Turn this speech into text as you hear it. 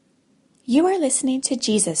You are listening to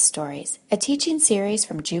Jesus Stories, a teaching series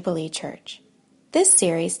from Jubilee Church. This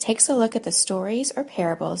series takes a look at the stories or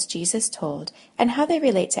parables Jesus told and how they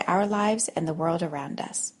relate to our lives and the world around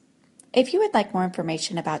us. If you would like more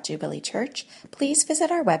information about Jubilee Church, please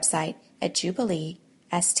visit our website at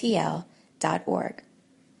jubileestl.org.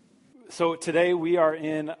 So today we are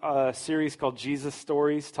in a series called Jesus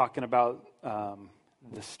Stories, talking about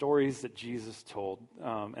the stories that Jesus told.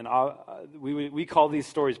 We call these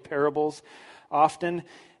stories parables often.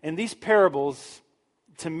 And these parables,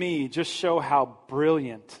 to me, just show how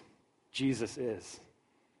brilliant Jesus is.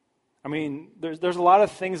 I mean, there's a lot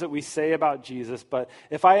of things that we say about Jesus, but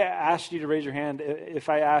if I asked you to raise your hand, if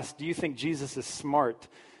I asked, do you think Jesus is smart?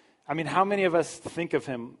 I mean, how many of us think of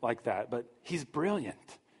him like that? But he's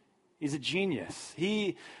brilliant. He's a genius.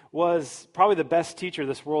 He was probably the best teacher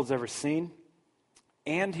this world's ever seen,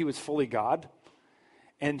 and he was fully God,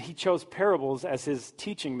 and he chose parables as his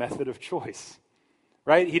teaching method of choice,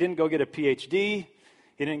 right? He didn't go get a PhD.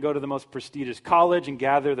 He didn't go to the most prestigious college and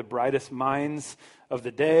gather the brightest minds of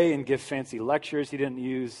the day and give fancy lectures. He didn't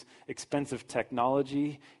use expensive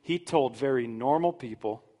technology. He told very normal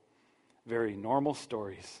people very normal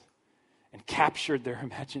stories and captured their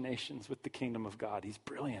imaginations with the kingdom of God. He's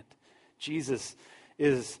brilliant. Jesus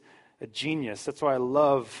is a genius. That's why I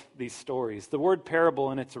love these stories. The word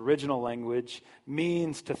parable in its original language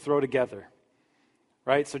means to throw together,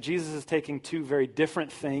 right? So Jesus is taking two very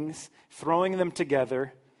different things, throwing them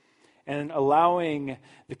together, and allowing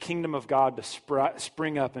the kingdom of God to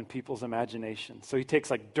spring up in people's imagination. So he takes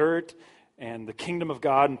like dirt and the kingdom of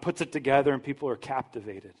God and puts it together, and people are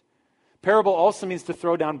captivated. Parable also means to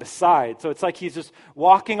throw down beside. So it's like he's just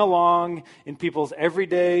walking along in people's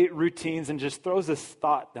everyday routines and just throws this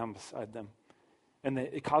thought down beside them. And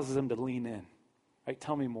it causes them to lean in. Right?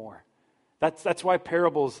 Tell me more. That's why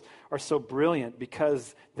parables are so brilliant,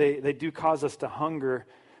 because they do cause us to hunger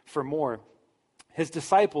for more. His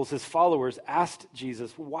disciples, his followers, asked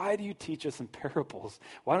Jesus, why do you teach us in parables?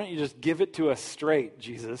 Why don't you just give it to us straight,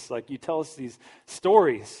 Jesus? Like, you tell us these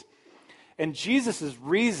stories. And Jesus'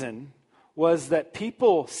 reason was that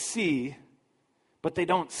people see, but they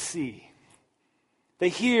don't see. They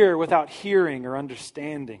hear without hearing or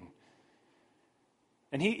understanding.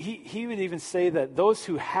 And he would even say that those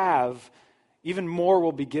who have, even more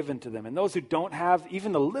will be given to them. And those who don't have,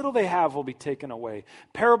 even the little they have will be taken away.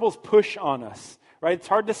 Parables push on us, right? It's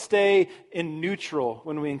hard to stay in neutral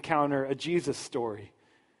when we encounter a Jesus story,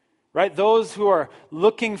 right? Those who are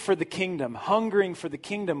looking for the kingdom, hungering for the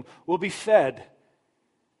kingdom, will be fed.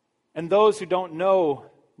 And those who don't know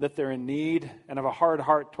that they're in need and have a hard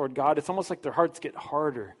heart toward God, it's almost like their hearts get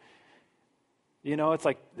harder. You know, it's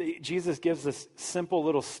like Jesus gives this simple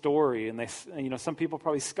little story, and some people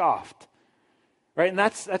probably scoffed, right? And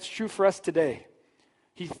that's true for us today.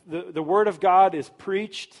 The word of God is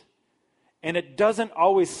preached, and it doesn't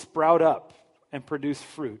always sprout up and produce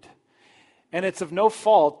fruit. And it's of no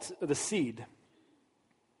fault of the seed.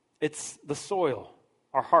 It's the soil,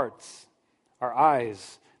 our hearts, our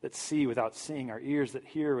eyes that see without seeing, our ears that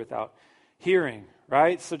hear without hearing,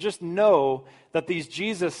 right? So just know that these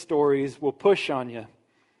Jesus stories will push on you.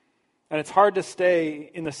 And it's hard to stay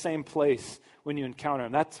in the same place when you encounter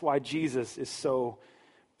them. That's why Jesus is so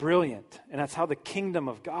brilliant. And that's how the kingdom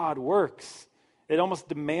of God works. It almost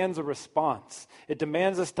demands a response. It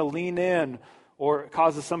demands us to lean in, or it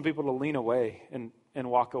causes some people to lean away and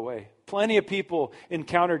walk away. Plenty of people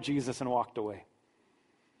encountered Jesus and walked away.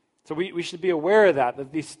 So we should be aware of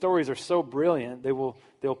that these stories are so brilliant,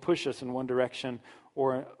 they'll push us in one direction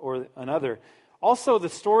or another. Also, the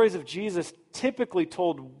stories of Jesus typically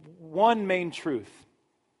told one main truth.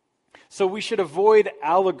 So we should avoid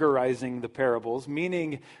allegorizing the parables,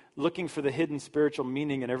 meaning looking for the hidden spiritual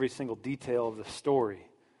meaning in every single detail of the story.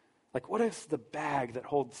 Like, what does the bag that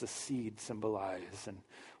holds the seed symbolize? And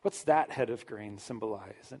what's that head of grain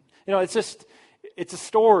symbolize? And it's a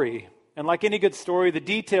story. And like any good story, the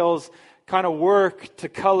details kind of work to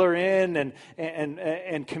color in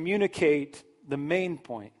and communicate the main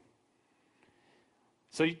point.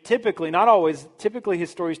 So typically, not always, typically his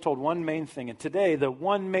stories told one main thing. And today, the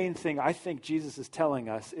one main thing I think Jesus is telling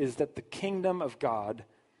us is that the kingdom of God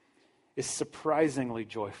is surprisingly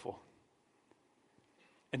joyful.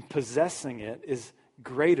 And possessing it is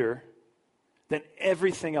greater than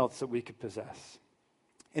everything else that we could possess.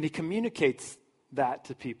 And he communicates that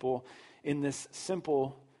to people in this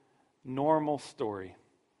simple, normal story.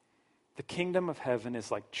 The kingdom of heaven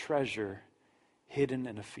is like treasure hidden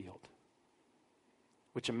in a field,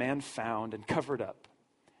 which a man found and covered up.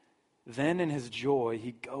 Then in his joy,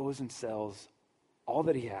 he goes and sells all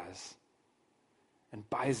that he has and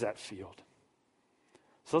buys that field.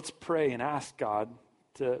 So let's pray and ask God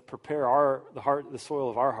to prepare the soil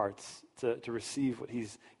of our hearts to receive what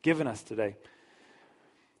he's given us today.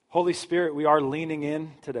 Holy Spirit, we are leaning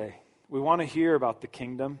in today. We want to hear about the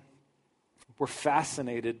kingdom. We're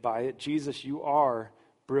fascinated by it. Jesus, you are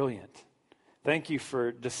brilliant. Thank you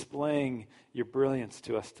for displaying your brilliance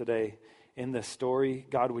to us today in this story.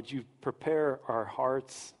 God, would you prepare our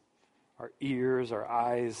hearts, our ears, our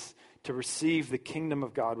eyes to receive the kingdom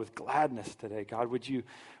of God with gladness today? God, would you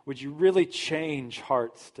really change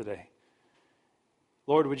hearts today?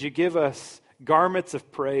 Lord, would you give us garments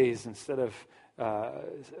of praise instead of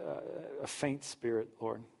a faint spirit,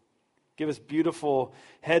 Lord? Give us beautiful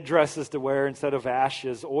headdresses to wear instead of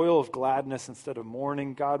ashes, oil of gladness instead of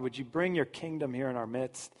mourning. God, would you bring your kingdom here in our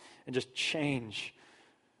midst and just change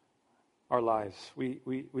our lives? We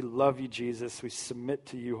love you, Jesus. We submit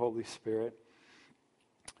to you, Holy Spirit.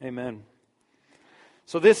 Amen.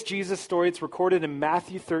 So this Jesus story, it's recorded in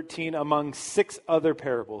Matthew 13 among 6 other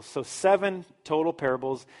parables. So 7 total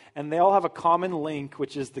parables, and they all have a common link,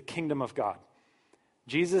 which is the kingdom of God.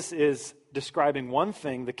 Jesus is describing one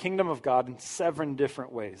thing, the kingdom of God, in 7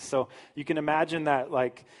 different ways. So you can imagine that,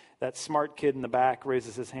 like, that smart kid in the back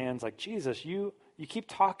raises his hands like, Jesus, you keep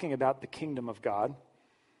talking about the kingdom of God.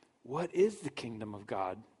 What is the kingdom of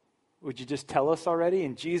God? Would you just tell us already?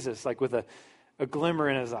 And Jesus, like with a glimmer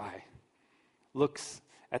in his eye, looks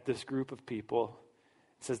at this group of people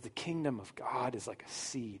and says, the kingdom of God is like a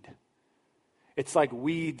seed. It's like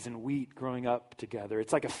weeds and wheat growing up together.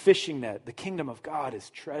 It's like a fishing net. The kingdom of God is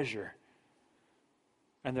treasure.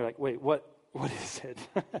 And they're like, wait, what is it?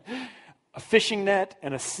 A fishing net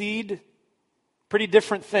and a seed? Pretty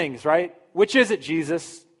different things, right? Which is it,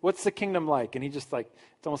 Jesus? What's the kingdom like? And he just like,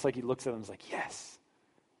 it's almost like he looks at them and is like, yes,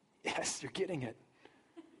 you're getting it.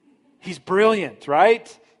 He's brilliant,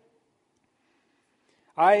 right?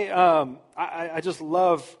 I just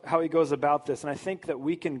love how he goes about this, and I think that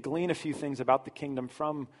we can glean a few things about the kingdom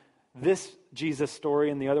from this Jesus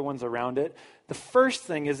story and the other ones around it. The first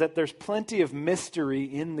thing is that there's plenty of mystery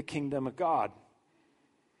in the kingdom of God.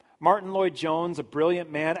 Martin Lloyd-Jones, a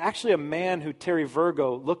brilliant man, actually a man who Terry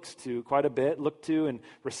Virgo looked to and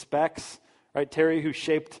respects, right? Terry, who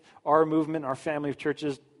shaped our movement, our family of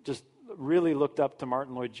churches, just really looked up to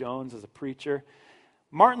Martin Lloyd-Jones as a preacher.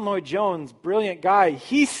 Martin Lloyd-Jones, brilliant guy,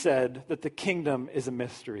 he said that the kingdom is a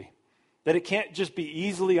mystery, that it can't just be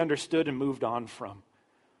easily understood and moved on from.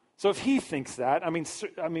 So if he thinks that, I mean,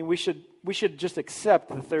 we should just accept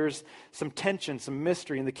that there's some tension, some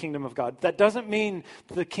mystery in the kingdom of God. That doesn't mean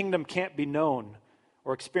that the kingdom can't be known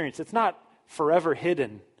or experienced. It's not forever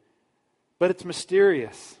hidden, but it's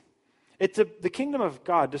mysterious. The kingdom of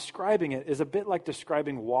God, describing it is a bit like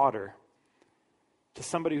describing water to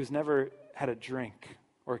somebody who's never had a drink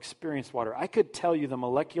or experienced water. I could tell you the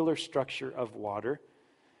molecular structure of water,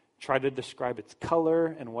 try to describe its color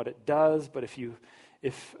and what it does, but if you've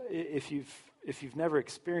never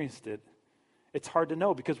experienced it, it's hard to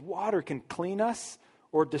know, because water can clean us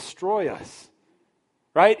or destroy us,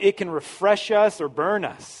 right? It can refresh us or burn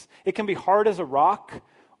us. It can be hard as a rock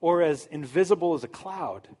or as invisible as a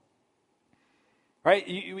cloud, right?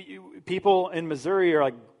 People in Missouri are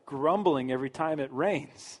like grumbling every time it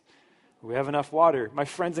rains. We have enough water. My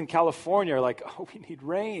friends in California are like, oh, we need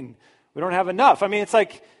rain. We don't have enough. I mean, it's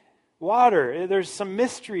like water. There's some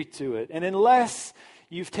mystery to it. And unless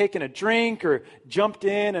you've taken a drink or jumped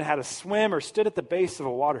in and had a swim or stood at the base of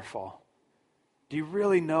a waterfall, do you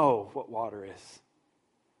really know what water is?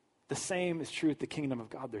 The same is true with the kingdom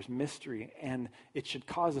of God. There's mystery, and it should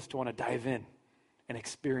cause us to want to dive in and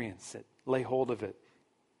experience it, lay hold of it.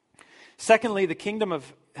 Secondly, the kingdom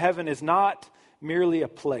of heaven is not merely a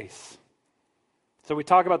place. So we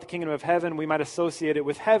talk about the kingdom of heaven, we might associate it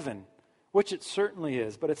with heaven, which it certainly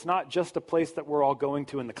is, but it's not just a place that we're all going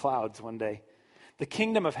to in the clouds one day. The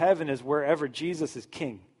kingdom of heaven is wherever Jesus is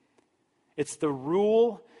king. It's the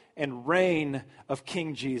rule and reign of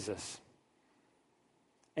King Jesus.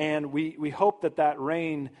 And we hope that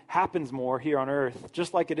reign happens more here on earth,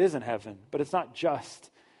 just like it is in heaven, but it's not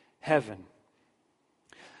just heaven.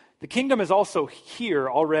 The kingdom is also here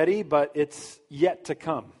already, but it's yet to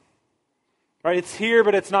come. Right? It's here,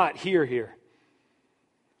 but it's not here.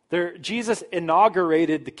 Jesus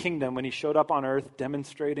inaugurated the kingdom when he showed up on earth,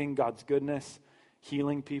 demonstrating God's goodness,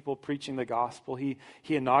 healing people, preaching the gospel. He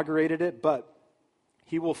inaugurated it, but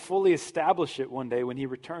he will fully establish it one day when he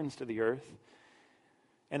returns to the earth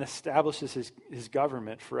and establishes his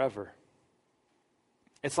government forever.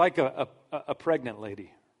 It's like a pregnant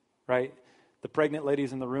lady, right? The pregnant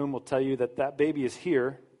ladies in the room will tell you that baby is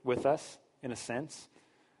here with us, in a sense.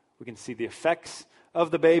 We can see the effects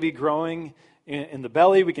of the baby growing in the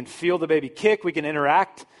belly. We can feel the baby kick. We can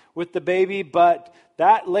interact with the baby. But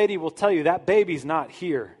that lady will tell you that baby's not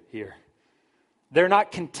here. They're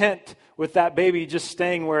not content with that baby just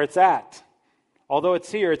staying where it's at. Although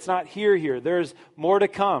it's here, it's not here. There's more to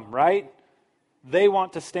come, right? They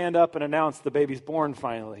want to stand up and announce the baby's born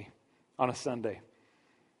finally on a Sunday.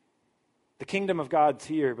 The kingdom of God's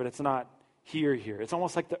here, but it's not here. It's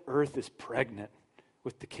almost like the earth is pregnant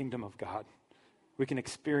with the kingdom of God. We can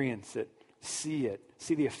experience it, see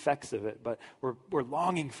the effects of it, but we're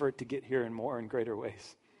longing for it to get here in more and greater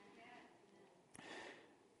ways.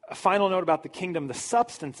 A final note about the kingdom, the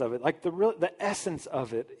substance of it, like the essence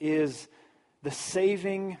of it is the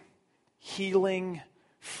saving, healing,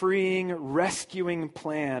 freeing, rescuing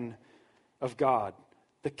plan of God.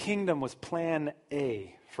 The kingdom was plan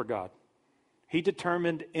A for God. He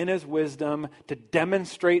determined in his wisdom to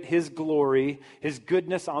demonstrate his glory, his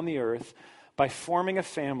goodness on the earth by forming a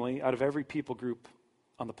family out of every people group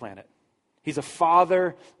on the planet. He's a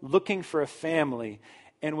father looking for a family.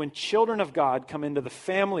 And when children of God come into the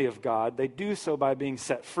family of God, they do so by being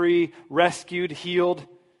set free, rescued, healed.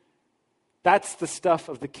 That's the stuff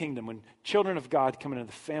of the kingdom. When children of God come into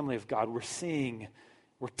the family of God, we're seeing,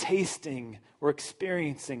 we're tasting, we're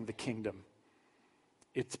experiencing the kingdom.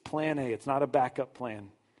 It's plan A. It's not a backup plan.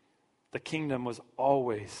 The kingdom was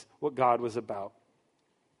always what God was about.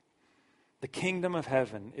 The kingdom of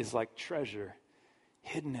heaven is like treasure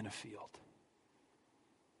hidden in a field,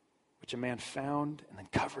 which a man found and then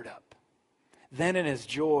covered up. Then in his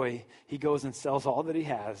joy, he goes and sells all that he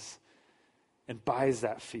has and buys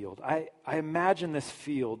that field. I imagine this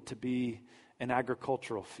field to be an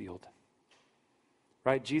agricultural field,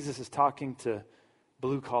 right? Jesus is talking to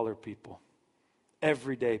blue-collar people,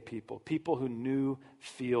 everyday people who knew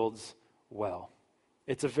fields well.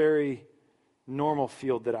 It's a very normal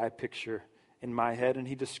field that I picture in my head, and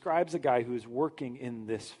he describes a guy who is working in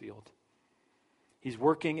this field. He's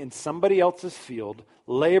working in somebody else's field,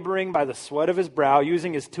 laboring by the sweat of his brow,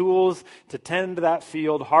 using his tools to tend to that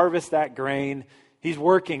field, harvest that grain. He's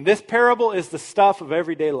working. This parable is the stuff of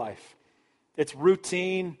everyday life. It's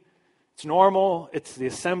routine. It's normal. It's the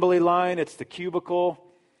assembly line. It's the cubicle.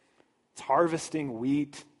 It's harvesting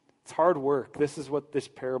wheat. It's hard work. This is what this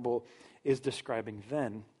parable is describing.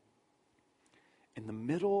 Then, in the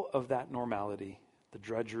middle of that normality, the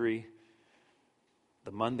drudgery,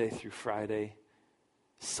 the Monday through Friday,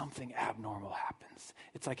 something abnormal happens.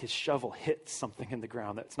 It's like his shovel hits something in the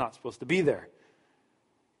ground that's not supposed to be there.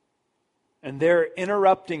 And there,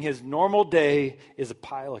 interrupting his normal day, is a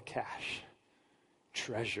pile of cash,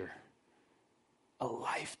 treasure, a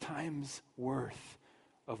lifetime's worth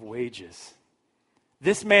of wages.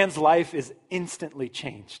 This man's life is instantly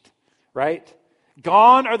changed, right?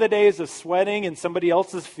 Gone are the days of sweating in somebody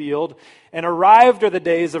else's field, and arrived are the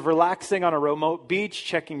days of relaxing on a remote beach,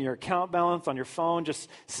 checking your account balance on your phone, just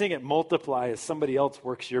seeing it multiply as somebody else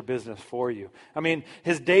works your business for you. I mean,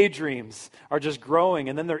 his daydreams are just growing,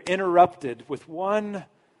 and then they're interrupted with one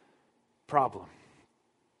problem.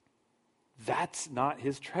 That's not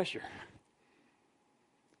his treasure,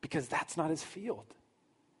 because that's not his field.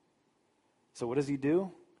 So what does he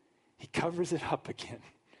do? He covers it up again.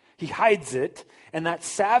 He hides it, and that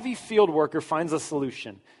savvy field worker finds a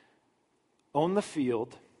solution. Own the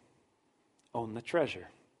field, own the treasure.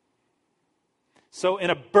 So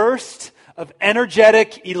in a burst of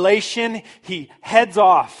energetic elation, he heads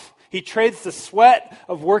off. He trades the sweat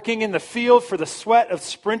of working in the field for the sweat of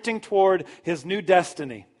sprinting toward his new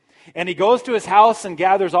destiny. And he goes to his house and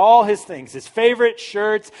gathers all his things, his favorite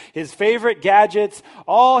shirts, his favorite gadgets,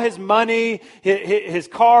 all his money, his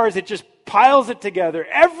cars. It just piles it together.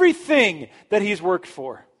 Everything that he's worked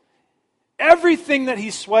for, everything that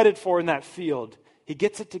he's sweated for in that field, he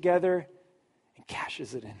gets it together and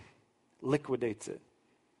cashes it in, liquidates it,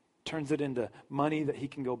 turns it into money that he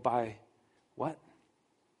can go buy what?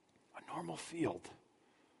 A normal field.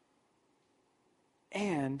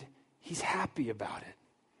 And he's happy about it.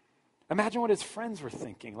 Imagine what his friends were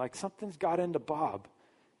thinking. Like, something's got into Bob.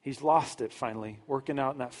 He's lost it finally, working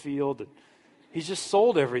out in that field. And he's just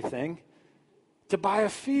sold everything to buy a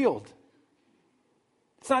field.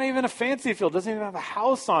 It's not even a fancy field. It doesn't even have a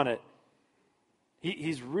house on it.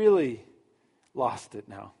 He's really lost it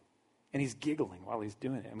now. And he's giggling while he's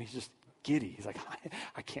doing it. I mean, he's just giddy. He's like,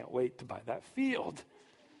 I can't wait to buy that field.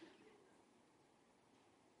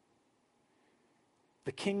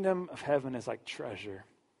 The kingdom of heaven is like treasure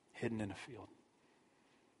hidden in a field,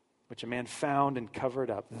 which a man found and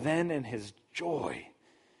covered up. Then in his joy,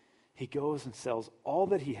 he goes and sells all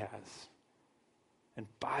that he has and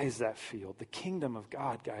buys that field. The kingdom of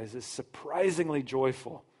God, guys, is surprisingly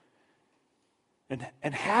joyful.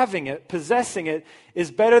 And having it, possessing it,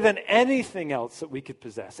 is better than anything else that we could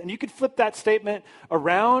possess. And you could flip that statement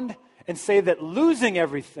around and say that losing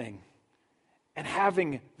everything and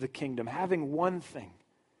having the kingdom, having one thing,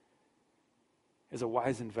 is a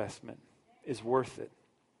wise investment, is worth it.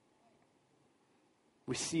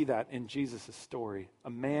 We see that in Jesus' story. A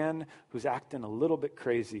man who's acting a little bit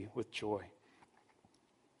crazy with joy.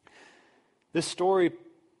 This story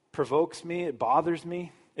provokes me, it bothers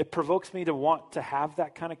me. It provokes me to want to have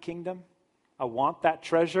that kind of kingdom. I want that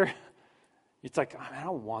treasure. It's like, I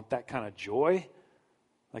don't want that kind of joy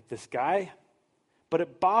like this guy. But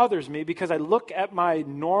it bothers me because I look at my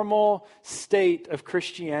normal state of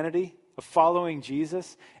Christianity, of following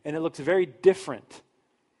Jesus, and it looks very different.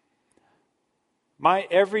 My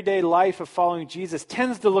everyday life of following Jesus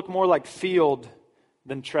tends to look more like field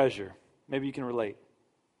than treasure. Maybe you can relate.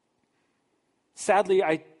 Sadly,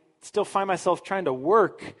 I still find myself trying to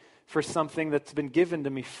work for something that's been given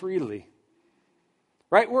to me freely.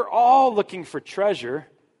 Right? We're all looking for treasure.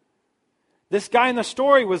 This guy in the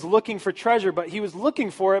story was looking for treasure, but he was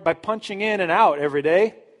looking for it by punching in and out every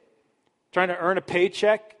day, trying to earn a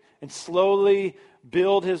paycheck and slowly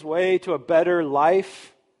build his way to a better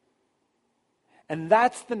life. And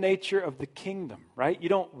that's the nature of the kingdom, right? You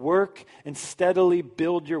don't work and steadily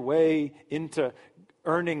build your way into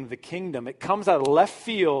earning the kingdom. It comes out of left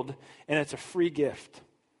field, and it's a free gift.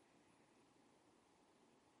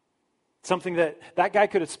 Something that guy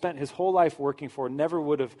could have spent his whole life working for, never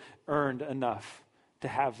would have earned enough to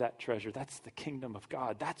have that treasure. That's the kingdom of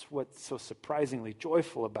God. That's what's so surprisingly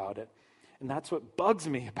joyful about it. And that's what bugs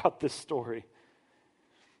me about this story.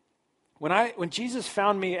 When Jesus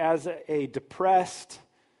found me as a depressed,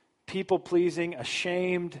 people-pleasing,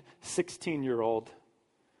 ashamed 16-year-old,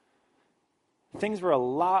 things were a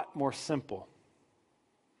lot more simple.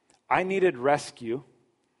 I needed rescue,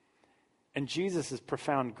 and Jesus'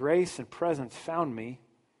 profound grace and presence found me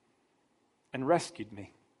and rescued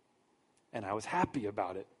me. And I was happy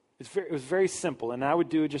about it. It was very simple, and I would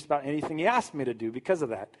do just about anything he asked me to do because of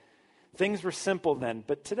that. Things were simple then,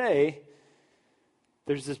 but today,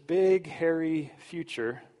 there's this big, hairy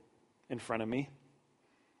future in front of me.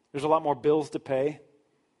 There's a lot more bills to pay.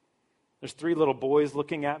 There's 3 little boys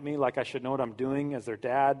looking at me like I should know what I'm doing as their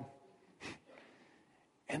dad.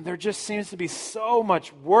 And there just seems to be so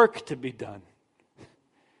much work to be done.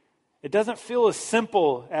 It doesn't feel as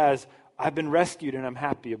simple as I've been rescued and I'm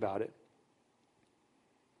happy about it.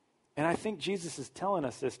 And I think Jesus is telling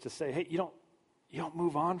us this to say, hey, you don't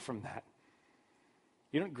move on from that.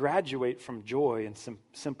 You don't graduate from joy and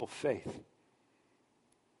simple faith.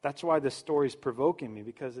 That's why this story is provoking me,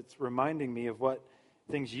 because it's reminding me of what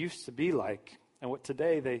things used to be like and what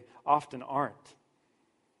today they often aren't.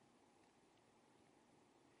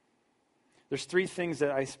 There's 3 things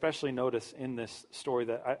that I especially notice in this story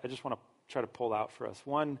that I just want to try to pull out for us.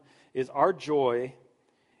 One is our joy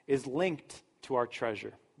is linked to our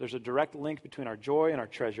treasure. There's a direct link between our joy and our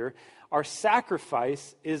treasure. Our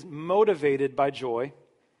sacrifice is motivated by joy.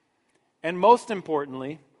 And most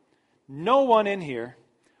importantly, no one in here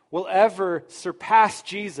will ever surpass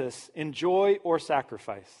Jesus in joy or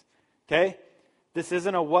sacrifice. Okay? This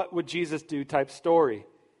isn't a what would Jesus do type story.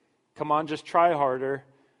 Come on, just try harder,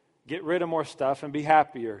 get rid of more stuff, and be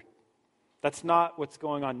happier. That's not what's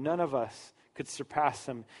going on. None of us could surpass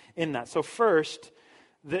him in that. So first,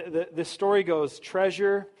 the story goes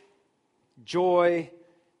treasure, joy,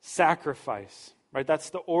 sacrifice. Right?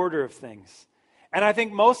 That's the order of things. And I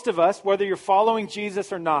think most of us, whether you're following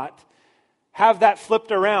Jesus or not, have that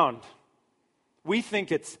flipped around. We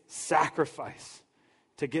think it's sacrifice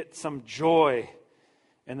to get some joy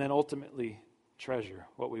and then ultimately treasure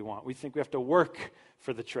what we want. We think we have to work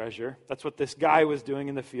for the treasure. That's what this guy was doing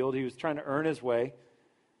in the field. He was trying to earn his way.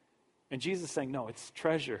 And Jesus is saying, no, it's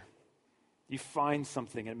treasure. You find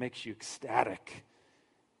something, it makes you ecstatic.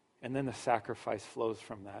 And then the sacrifice flows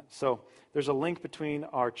from that. So there's a link between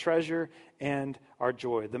our treasure and our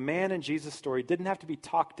joy. The man in Jesus' story didn't have to be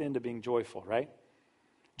talked into being joyful, right?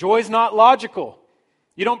 Joy is not logical.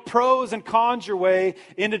 You don't pros and cons your way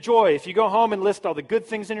into joy. If you go home and list all the good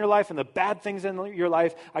things in your life and the bad things in your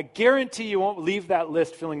life, I guarantee you won't leave that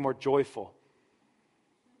list feeling more joyful.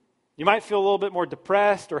 You might feel a little bit more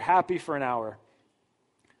depressed or happy for an hour.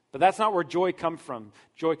 But that's not where joy comes from.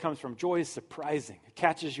 Joy is surprising. It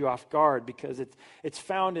catches you off guard because it's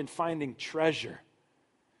found in finding treasure.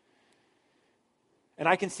 And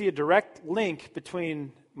I can see a direct link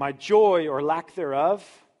between my joy or lack thereof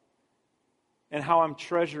and how I'm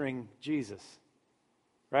treasuring Jesus.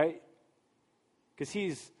 Right? Because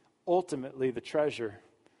he's ultimately the treasure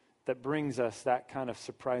that brings us that kind of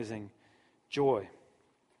surprising joy.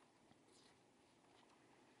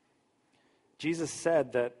 Jesus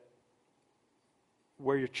said that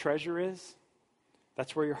where your treasure is,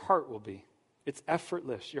 that's where your heart will be. It's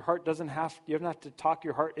effortless. Your heart you don't have to talk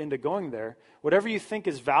your heart into going there. Whatever you think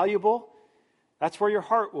is valuable, that's where your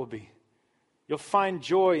heart will be. You'll find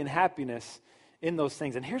joy and happiness in those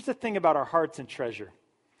things. And here's the thing about our hearts and treasure.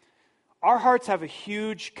 Our hearts have a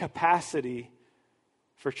huge capacity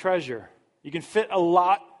for treasure. You can fit a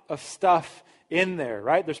lot of stuff in there,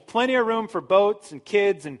 right? There's plenty of room for boats and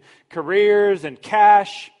kids and careers and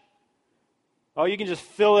cash. Oh, you can just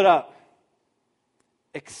fill it up.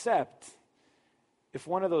 Except if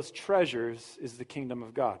one of those treasures is the kingdom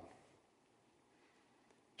of God.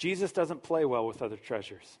 Jesus doesn't play well with other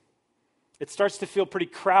treasures. It starts to feel pretty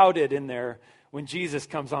crowded in there when Jesus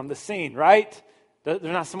comes on the scene, right? There's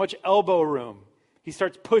not so much elbow room. He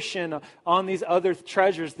starts pushing on these other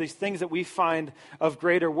treasures, these things that we find of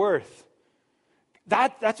greater worth.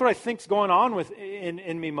 That's what I think's going on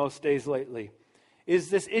in me most days lately, is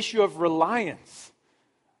this issue of reliance.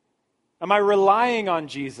 Am I relying on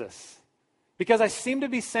Jesus? Because I seem to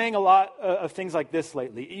be saying a lot of things like this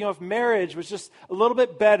lately. You know, if marriage was just a little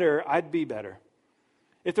bit better, I'd be better.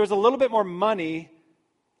 If there was a little bit more money,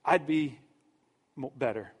 I'd be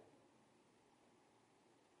better.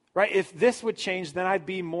 Right? If this would change, then I'd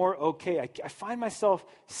be more okay. I find myself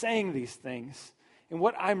saying these things. And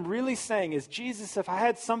what I'm really saying is, Jesus, if I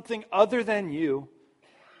had something other than you,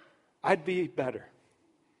 I'd be better.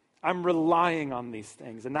 I'm relying on these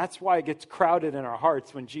things. And that's why it gets crowded in our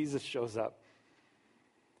hearts when Jesus shows up.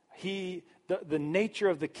 The nature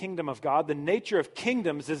of the kingdom of God, the nature of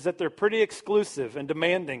kingdoms is that they're pretty exclusive and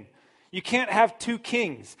demanding. You can't have two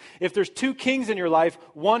kings. If there's two kings in your life,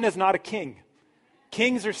 one is not a king.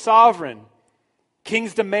 Kings are sovereign.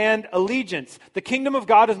 Kings demand allegiance. The kingdom of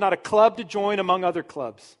God is not a club to join among other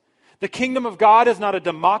clubs. The kingdom of God is not a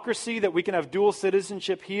democracy that we can have dual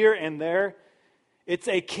citizenship here and there. It's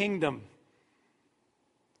a kingdom.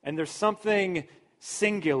 And there's something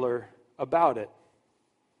singular about it.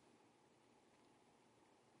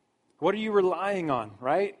 What are you relying on,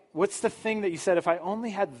 right? What's the thing that you said, if I only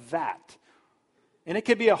had that? And it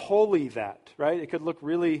could be a holy that, right? It could look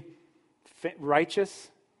really righteous.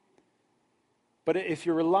 But if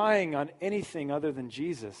you're relying on anything other than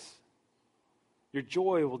Jesus, your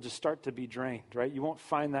joy will just start to be drained, right? You won't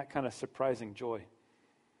find that kind of surprising joy.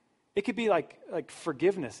 It could be like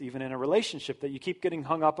forgiveness, even in a relationship, that you keep getting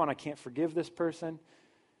hung up on, I can't forgive this person.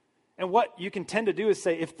 And what you can tend to do is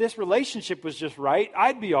say, if this relationship was just right,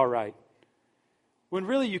 I'd be all right. When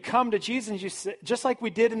really you come to Jesus and you say, just like we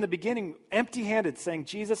did in the beginning, empty-handed, saying,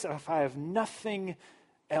 Jesus, if I have nothing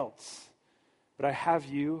else, but I have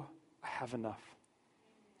you, I have enough.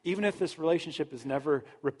 Even if this relationship is never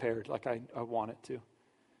repaired like I want it to.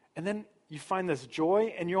 And then you find this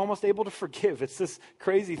joy and you're almost able to forgive. It's this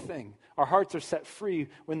crazy thing. Our hearts are set free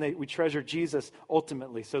when we treasure Jesus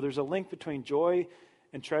ultimately. So there's a link between joy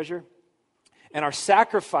and treasure. And our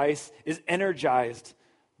sacrifice is energized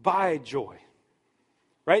by joy.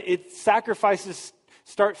 Right? Sacrifices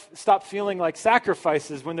stop feeling like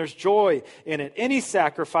sacrifices when there's joy in it. Any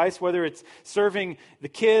sacrifice, whether it's serving the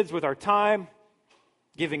kids with our time,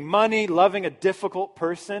 giving money, loving a difficult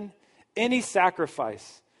person, any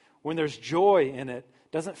sacrifice, when there's joy in it,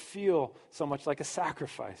 doesn't feel so much like a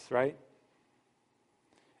sacrifice, right?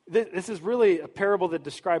 This is really a parable that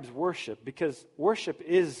describes worship, because worship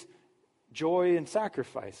is joy and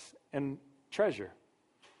sacrifice and treasure.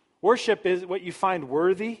 Worship is what you find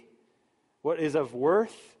worthy, what is of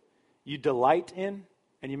worth, you delight in,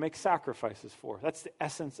 and you make sacrifices for. That's the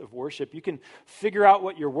essence of worship. You can figure out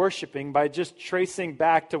what you're worshiping by just tracing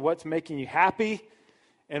back to what's making you happy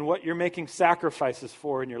and what you're making sacrifices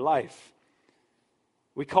for in your life.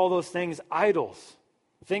 We call those things idols,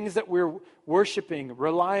 things that we're worshiping,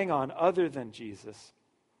 relying on other than Jesus.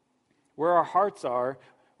 Where our hearts are,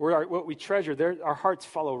 what we treasure, our hearts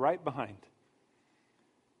follow right behind.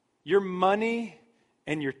 Your money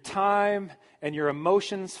and your time and your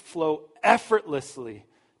emotions flow effortlessly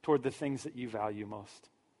toward the things that you value most.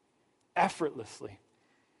 Effortlessly.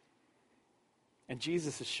 And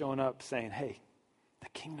Jesus is showing up saying, hey, the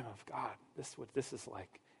kingdom of God, this is what this is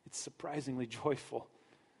like. It's surprisingly joyful.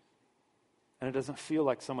 And it doesn't feel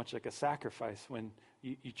like so much like a sacrifice when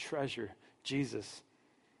you treasure Jesus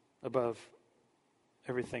above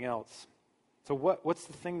everything else. So what's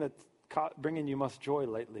the thing that's bringing you most joy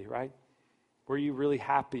lately, right? Were you really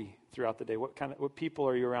happy throughout the day? What people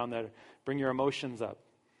are you around that bring your emotions up?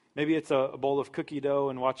 Maybe it's a bowl of cookie dough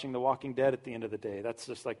and watching The Walking Dead at the end of the day. That's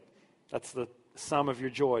the sum of your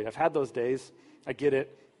joy. I've had those days. I get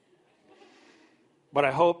it. But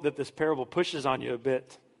I hope that this parable pushes on you a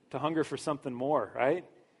bit to hunger for something more, right?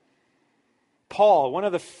 Paul, one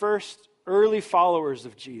of the first early followers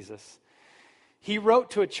of Jesus, he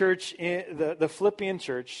wrote to a church, the Philippian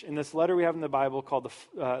church, in this letter we have in the Bible called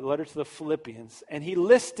the letter to the Philippians. And he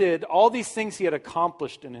listed all these things he had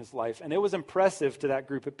accomplished in his life. And it was impressive to that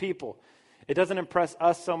group of people. It doesn't impress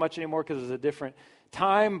us so much anymore because it's a different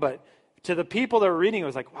time. But to the people that were reading, it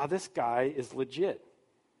was like, wow, this guy is legit.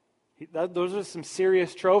 Those are some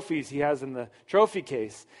serious trophies he has in the trophy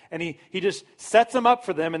case. And he just sets them up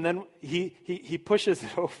for them, and then he pushes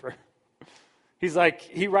it over. He's like,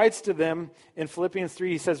 he writes to them in Philippians 3,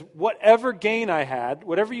 he says, whatever gain I had,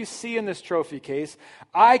 whatever you see in this trophy case,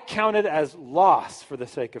 I counted as loss for the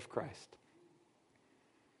sake of Christ.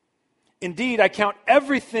 Indeed, I count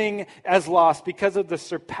everything as loss because of the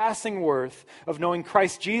surpassing worth of knowing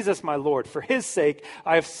Christ Jesus my Lord. For his sake,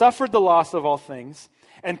 I have suffered the loss of all things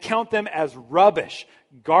and count them as rubbish,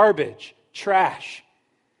 garbage, trash,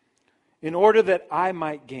 in order that I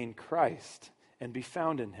might gain Christ and be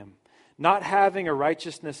found in him. Not having a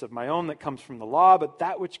righteousness of my own that comes from the law, but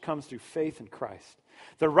that which comes through faith in Christ.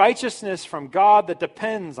 The righteousness from God that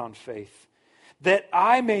depends on faith, that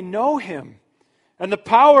I may know him and the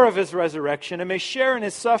power of his resurrection and may share in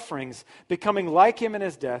his sufferings, becoming like him in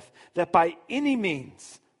his death, that by any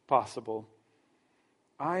means possible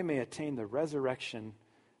I may attain the resurrection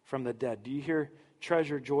from the dead. Do you hear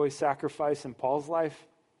treasure, joy, sacrifice in Paul's life?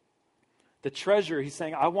 The treasure, he's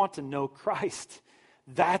saying, I want to know Christ.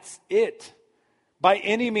 That's it. By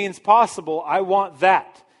any means possible, I want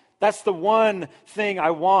that. That's the one thing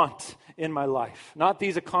I want in my life. Not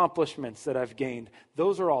these accomplishments that I've gained.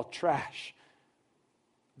 Those are all trash.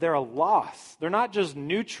 They're a loss. They're not just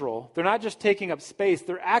neutral. They're not just taking up space.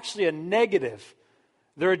 They're actually a negative.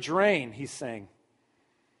 They're a drain, he's saying.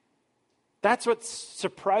 That's what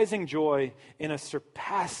surprising joy in a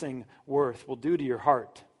surpassing worth will do to your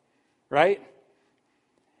heart, right?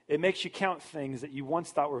 It makes you count things that you once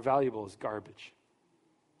thought were valuable as garbage.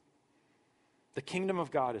 The kingdom of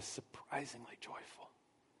God is surprisingly joyful.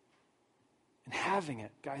 And having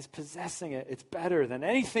it, guys, possessing it, it's better than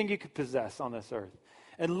anything you could possess on this earth.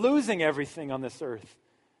 And losing everything on this earth,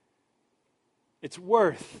 it's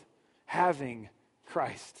worth having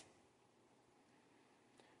Christ.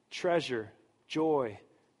 Treasure, joy,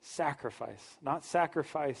 sacrifice. Not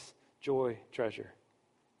sacrifice, joy, treasure.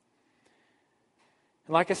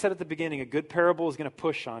 And like I said at the beginning, a good parable is going to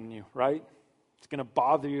push on you, right? It's going to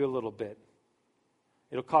bother you a little bit.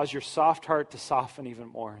 It'll cause your soft heart to soften even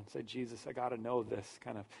more and say, Jesus, I got to know this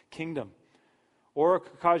kind of kingdom. Or it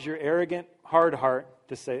could cause your arrogant, hard heart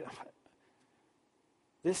to say,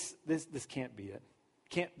 this can't be it.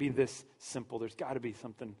 Can't be this simple. There's got to be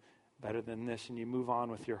something better than this. And you move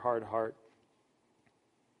on with your hard heart.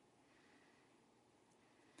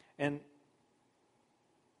 And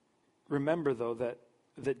remember, though,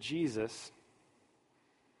 that Jesus,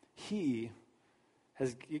 he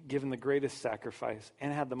has given the greatest sacrifice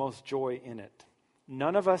and had the most joy in it.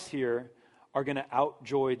 None of us here are going to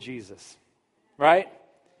outjoy Jesus, right?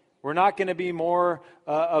 We're not going to be more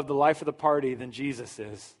of the life of the party than Jesus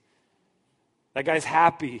is. That guy's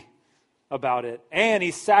happy about it, and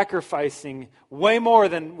he's sacrificing way more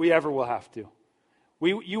than we ever will have to.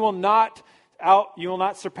 You will not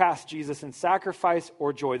surpass Jesus in sacrifice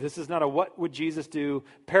or joy. This is not a what would Jesus do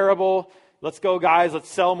parable. Let's go, guys. Let's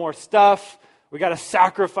sell more stuff. We got to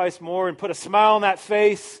sacrifice more and put a smile on that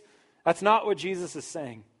face. That's not what Jesus is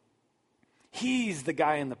saying. He's the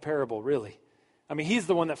guy in the parable, really. I mean, he's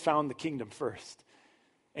the one that found the kingdom first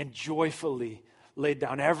and joyfully laid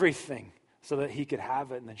down everything so that he could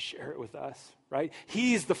have it and then share it with us, right?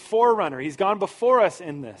 He's the forerunner. He's gone before us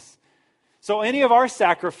in this. So any of our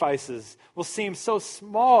sacrifices will seem so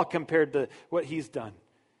small compared to what he's done.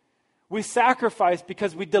 We sacrifice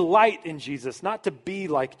because we delight in Jesus, not to be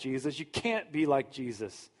like Jesus. You can't be like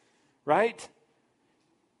Jesus, right?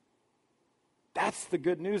 That's the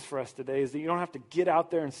good news for us today, is that you don't have to get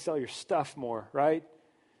out there and sell your stuff more, right?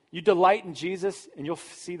 You delight in Jesus, and you'll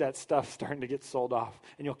see that stuff starting to get sold off,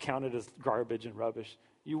 and you'll count it as garbage and rubbish.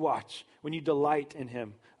 You watch when you delight in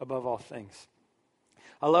him above all things.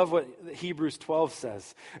 I love what Hebrews 12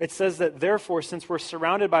 says. It says that, therefore, since we're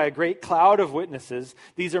surrounded by a great cloud of witnesses,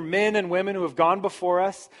 these are men and women who have gone before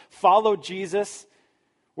us, followed Jesus.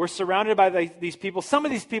 We're surrounded by these people. Some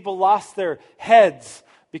of these people lost their heads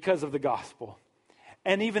because of the gospel.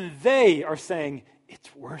 And even they are saying,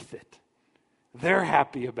 it's worth it. They're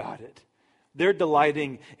happy about it. They're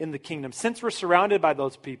delighting in the kingdom. Since we're surrounded by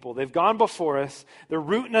those people, they've gone before us, they're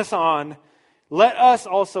rooting us on, let us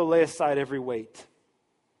also lay aside every weight.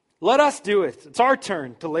 Let us do it. It's our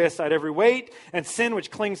turn to lay aside every weight and sin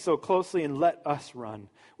which clings so closely, and let us run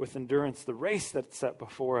with endurance the race that's set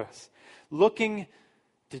before us, looking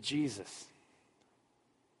to Jesus,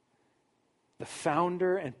 the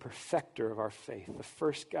founder and perfecter of our faith, the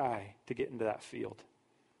first guy to get into that field.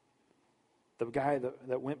 The guy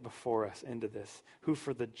that went before us into this, who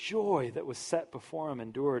for the joy that was set before him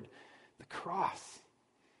endured the cross,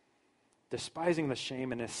 despising the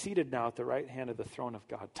shame, and is seated now at the right hand of the throne of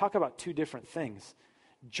God. Talk about two different things,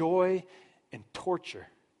 joy and torture.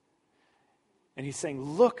 And he's saying,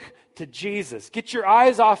 look to Jesus. Get your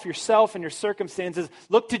eyes off yourself and your circumstances.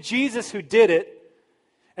 Look to Jesus who did it,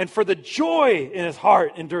 and for the joy in his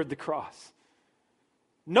heart endured the cross.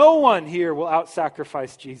 No one here will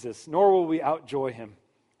out-sacrifice Jesus, nor will we outjoy him.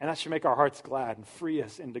 And that should make our hearts glad and free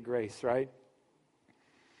us into grace, right?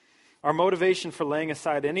 Our motivation for laying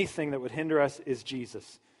aside anything that would hinder us is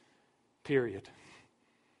Jesus, period.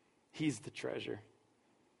 He's the treasure.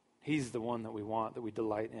 He's the one that we want, that we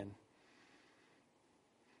delight in.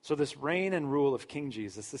 So this reign and rule of King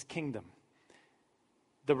Jesus, this kingdom,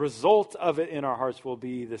 the result of it in our hearts will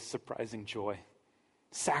be this surprising joy,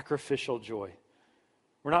 sacrificial joy.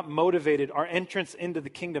 We're not motivated. Our entrance into the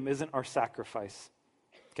kingdom isn't our sacrifice,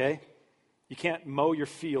 okay? You can't mow your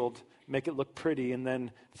field, make it look pretty, and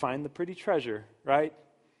then find the pretty treasure, right?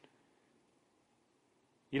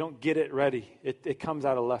 You don't get it ready. It comes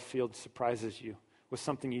out of left field, surprises you with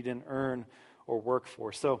something you didn't earn or work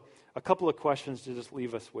for. So a couple of questions to just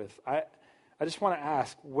leave us with. I just want to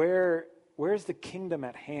ask, where's the kingdom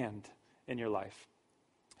at hand in your life?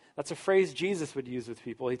 That's a phrase Jesus would use with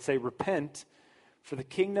people. He'd say, repent, for the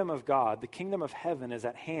kingdom of God, the kingdom of heaven is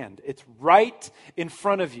at hand. It's right in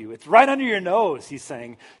front of you. It's right under your nose, he's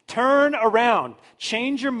saying. Turn around.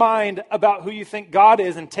 Change your mind about who you think God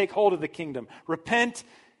is and take hold of the kingdom. Repent.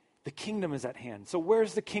 The kingdom is at hand. So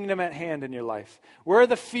where's the kingdom at hand in your life? Where are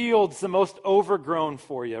the fields the most overgrown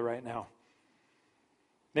for you right now?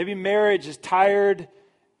 Maybe marriage is tired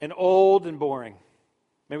and old and boring.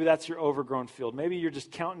 Maybe that's your overgrown field. Maybe you're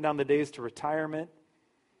just counting down the days to retirement.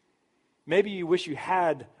 Maybe you wish you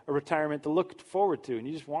had a retirement to look forward to and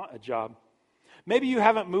you just want a job. Maybe you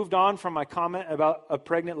haven't moved on from my comment about a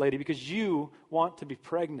pregnant lady because you want to be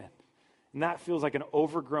pregnant. And that feels like an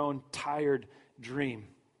overgrown, tired dream.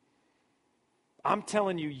 I'm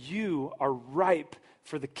telling you, you are ripe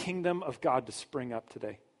for the kingdom of God to spring up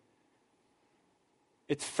today.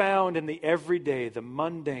 It's found in the everyday, the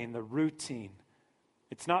mundane, the routine.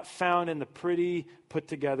 It's not found in the pretty,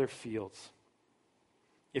 put-together fields.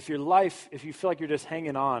 If your life, if you feel like you're just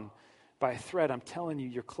hanging on by a thread, I'm telling you,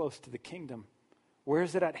 you're close to the kingdom. Where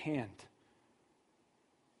is it at hand?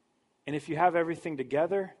 And if you have everything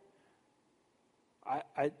together,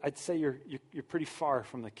 I'd say you're pretty far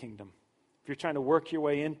from the kingdom. If you're trying to work your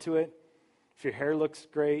way into it, if your hair looks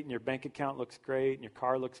great and your bank account looks great and your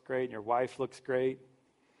car looks great and your wife looks great,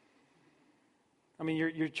 I mean,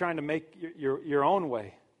 you're trying to make your own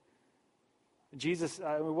way. Jesus,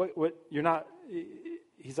 you're not.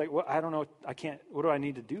 He's like, well, I don't know, I can't, what do I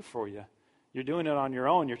need to do for you? You're doing it on your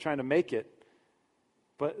own. You're trying to make it.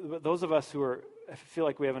 But those of us who feel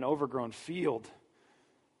like we have an overgrown field,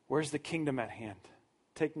 where's the kingdom at hand?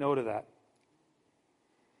 Take note of that.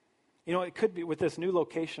 You know, it could be with this new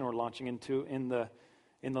location we're launching into in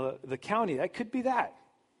the county. That could be that.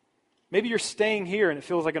 Maybe you're staying here and it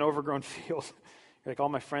feels like an overgrown field. You're like, all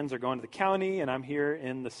my friends are going to the county and I'm here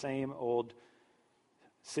in the same old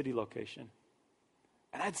city location.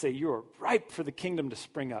 And I'd say you're ripe for the kingdom to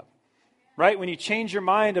spring up. Right? When you change your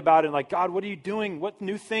mind about it, like, God, what are you doing? What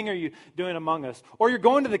new thing are you doing among us? Or you're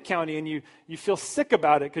going to the county and you feel sick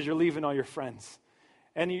about it because you're leaving all your friends.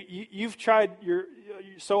 And you've tried you're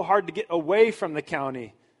so hard to get away from the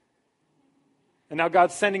county. And now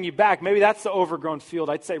God's sending you back. Maybe that's the overgrown field.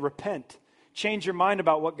 I'd say repent. Change your mind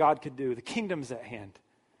about what God could do. The kingdom's at hand.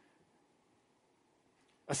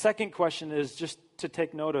 A second question is just to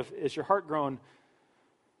take note of, is your heart grown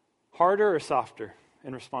harder or softer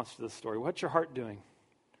in response to this story? What's your heart doing?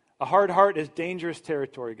 A hard heart is dangerous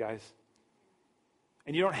territory, guys.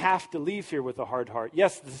 And you don't have to leave here with a hard heart.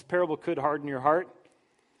 Yes, this parable could harden your heart.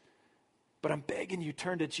 But I'm begging you,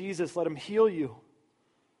 turn to Jesus. Let him heal you.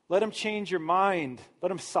 Let him change your mind.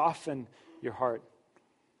 Let him soften your heart.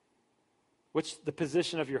 What's the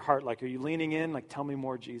position of your heart like? Are you leaning in, like, tell me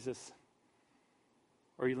more, Jesus?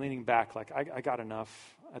 Or are you leaning back, like, I got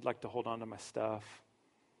enough. I'd like to hold on to my stuff.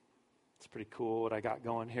 It's pretty cool what I got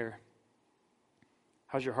going here.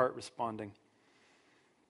 How's your heart responding?